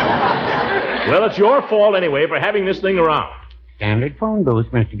 Well, it's your fault anyway for having this thing around. Standard phone booth,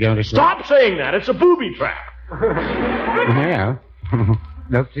 Mr. Gildersleeve. Stop saying that. It's a booby trap. Well,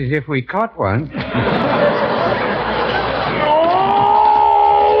 looks as if we caught one.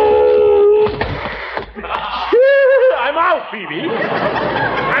 I'm out, Peavy.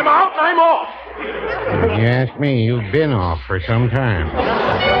 I'm out and I'm off. If you ask me, you've been off for some time.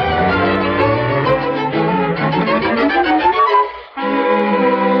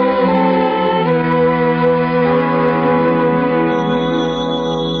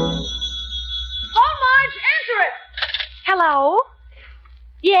 Hello?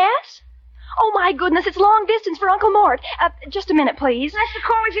 Yes? Oh, my goodness, it's long distance for Uncle Mort. Just a minute, please. That's the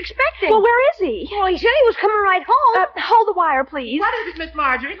call he's expecting. Well, where is he? Well, he said he was coming right home. Hold the wire, please. What is it, Miss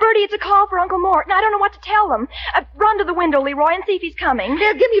Marjorie? Bertie, it's a call for Uncle Mort, and I don't know what to tell him. Run to the window, Leroy, and see if he's coming.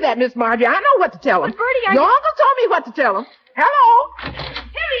 Here, give me that, Miss Marjorie. I know what to tell him. But, Bertie, Your uncle told me what to tell him. Hello? Here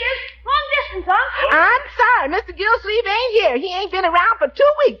he is. Long distance, Uncle. I'm sorry. Mr. Gilsleeve ain't here. He ain't been around for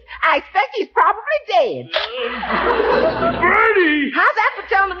 2 weeks. I expect he's probably dead. Bertie! How's that for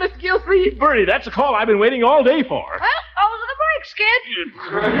telling him, Mr. Gilsleeve? Bertie, that's a call I've been waiting all day for. Well, those are the breaks, kid.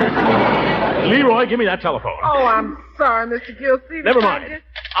 Leroy, give me that telephone. Oh, I'm sorry, Mr. Gilsleeve. Never mind.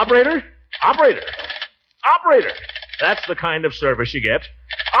 Operator! That's the kind of service you get.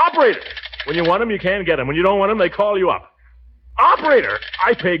 Operator! When you want them, you can't get them. When you don't want them, they call you up. Operator!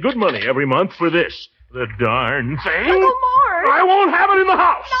 I pay good money every month for this. The darn thing. Uncle Mort! hurt. I won't have it in the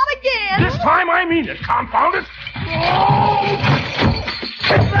house. Not again. This time I mean it, confound it.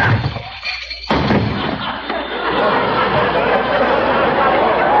 Take that.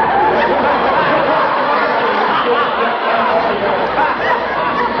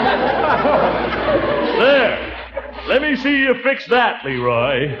 There. Let me see you fix that,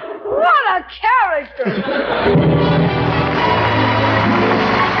 Leroy. What a character!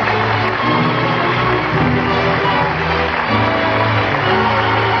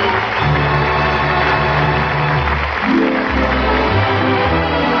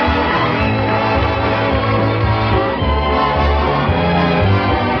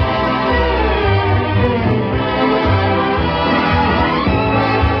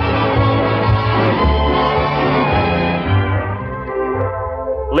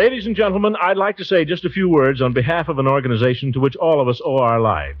 Ladies and gentlemen, I'd like to say just a few words on behalf of an organization to which all of us owe our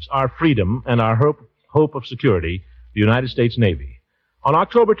lives, our freedom, and our hope of security, the United States Navy. On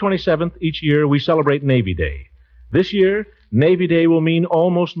October 27th each year, we celebrate Navy Day. This year, Navy Day will mean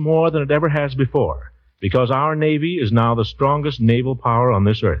almost more than it ever has before, because our Navy is now the strongest naval power on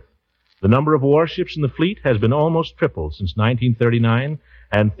this earth. The number of warships in the fleet has been almost tripled since 1939,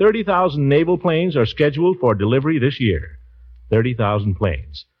 and 30,000 naval planes are scheduled for delivery this year. 30,000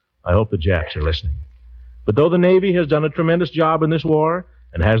 planes. I hope the Japs are listening. But though the Navy has done a tremendous job in this war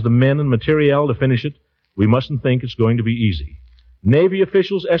and has the men and materiel to finish it, we mustn't think it's going to be easy. Navy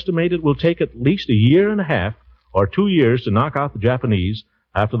officials estimate it will take at least a year and a half or 2 years to knock out the Japanese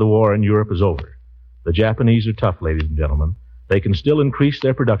after the war in Europe is over. The Japanese are tough, ladies and gentlemen. They can still increase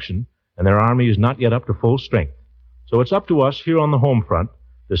their production, and their army is not yet up to full strength. So it's up to us here on the home front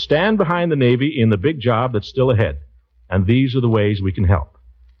to stand behind the Navy in the big job that's still ahead. And these are the ways we can help.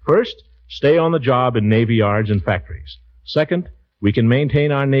 First, stay on the job in Navy yards and factories. Second, we can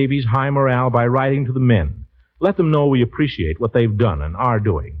maintain our Navy's high morale by writing to the men. Let them know we appreciate what they've done and are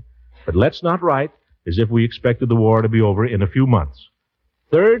doing. But let's not write as if we expected the war to be over in a few months.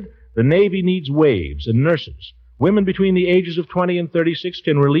 Third, the Navy needs waves and nurses. Women between the ages of 20 and 36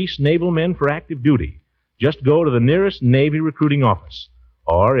 can release naval men for active duty. Just go to the nearest Navy recruiting office.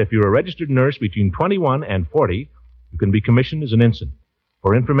 Or if you're a registered nurse between 21 and 40, you can be commissioned as an ensign.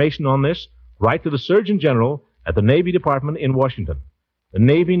 For information on this, write to the Surgeon General at the Navy Department in Washington. The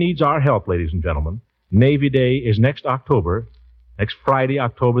Navy needs our help, ladies and gentlemen. Navy Day is next Friday,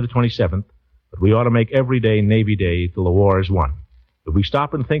 October the 27th, but we ought to make every day Navy Day till the war is won. If we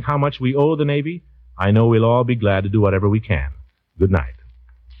stop and think how much we owe the Navy, I know we'll all be glad to do whatever we can. Good night.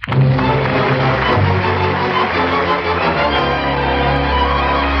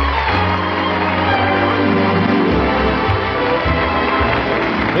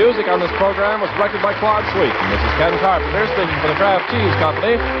 Music on this program was selected by Claude Sweet. And this is Ken Carpenter speaking for the Kraft Cheese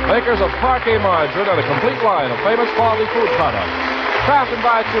Company, makers of Parkey margarine and a complete line of famous quality food products. Kraft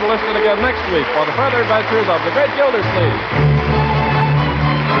invites you to listen again next week for the further adventures of the Great Gildersleeve.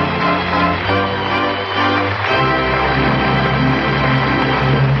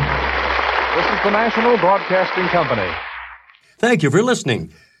 This is the National Broadcasting Company. Thank you for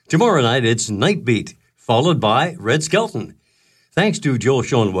listening. Tomorrow night, it's Night Beat, followed by Red Skelton. Thanks to Joel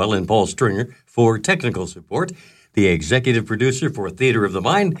Schoenwell and Paul Stringer for technical support. The executive producer for Theater of the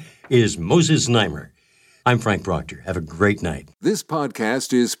Mind is Moses Znaimer. I'm Frank Proctor. Have a great night. This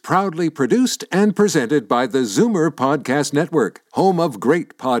podcast is proudly produced and presented by the Zoomer Podcast Network, home of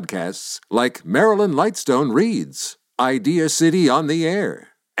great podcasts like Marilyn Lightstone Reads, Idea City on the Air,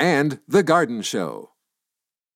 and The Garden Show.